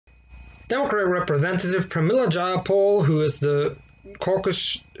Democratic Representative Pramila Jayapal, who is the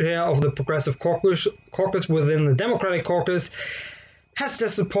caucus chair of the Progressive Caucus within the Democratic Caucus, has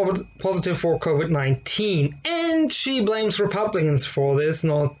tested positive for COVID-19, and she blames Republicans for this,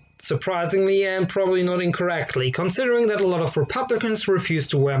 not surprisingly and probably not incorrectly, considering that a lot of Republicans refuse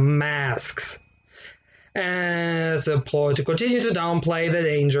to wear masks as a ploy to continue to downplay the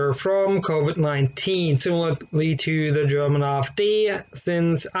danger from COVID-19, similarly to the German AfD,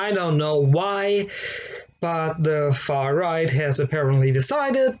 since I don't know why, but the far right has apparently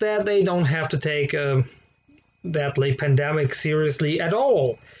decided that they don't have to take a deadly pandemic seriously at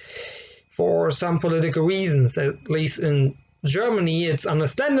all. For some political reasons, at least in Germany, it's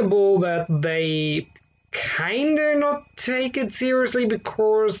understandable that they kinda not take it seriously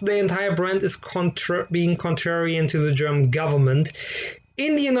because the entire brand is being contrarian to the German government.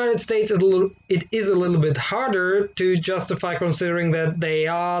 In the United States, it is a little bit harder to justify, considering that they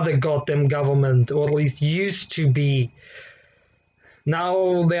are the goddamn government, or at least used to be.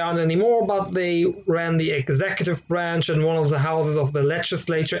 Now they aren't anymore, but they ran the executive branch and one of the houses of the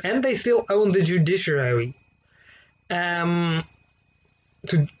legislature, and they still own the judiciary.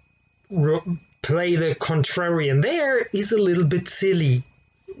 To play the contrarian there is a little bit silly,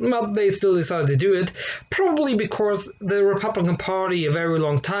 but they still decided to do it, probably because the Republican Party a very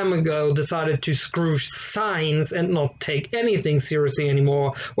long time ago decided to screw science and not take anything seriously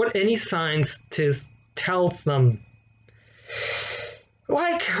anymore, what any scientist tells them.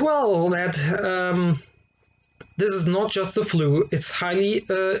 Like, well, that this is not just the flu, it's highly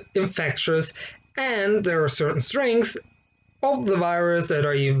infectious, and there are certain strains of the virus that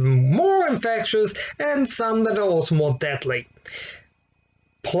are even more infectious, and some that are also more deadly.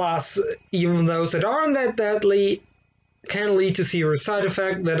 Plus, even those that aren't that deadly can lead to serious side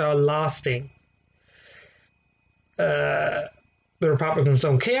effects that are lasting. The Republicans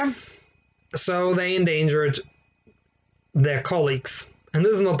don't care, so they endangered their colleagues. And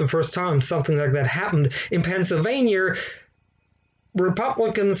this is not the first time something like that happened. In Pennsylvania,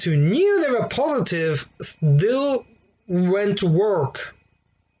 Republicans who knew they were positive still went to work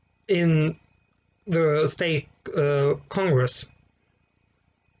in the state Congress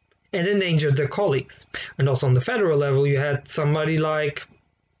and endangered their colleagues. And also on the federal level, you had somebody like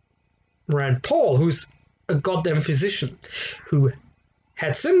Rand Paul, who's a goddamn physician, who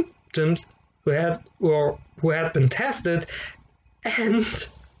had symptoms, who had been tested, and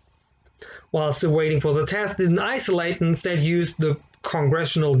while still waiting for the test, didn't isolate and instead used the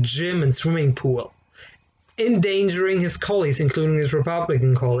congressional gym and swimming pool, endangering his colleagues, including his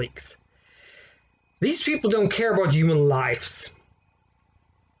Republican colleagues. These people don't care about human lives.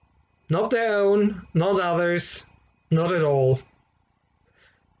 Not their own, not others, not at all.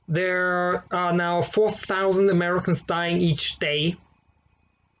 There are now 4,000 Americans dying each day.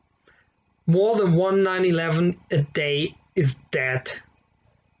 More than one 9/11 a day is dead.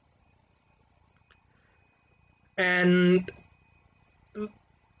 And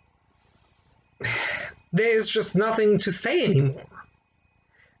there's just nothing to say anymore.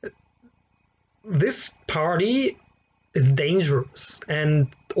 This party is dangerous,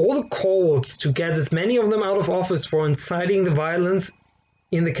 and all the calls to get as many of them out of office for inciting the violence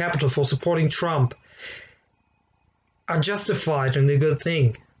in the Capitol, for supporting Trump, are justified and a good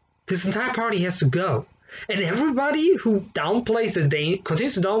thing. This entire party has to go. And everybody who continues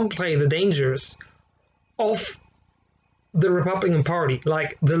to downplay the dangers of the Republican Party,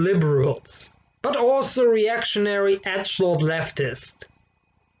 like the liberals, but also reactionary edgelord leftists,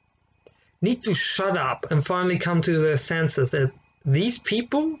 need to shut up and finally come to their senses that these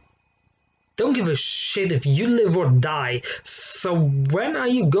people don't give a shit if you live or die, so when are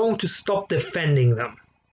you going to stop defending them?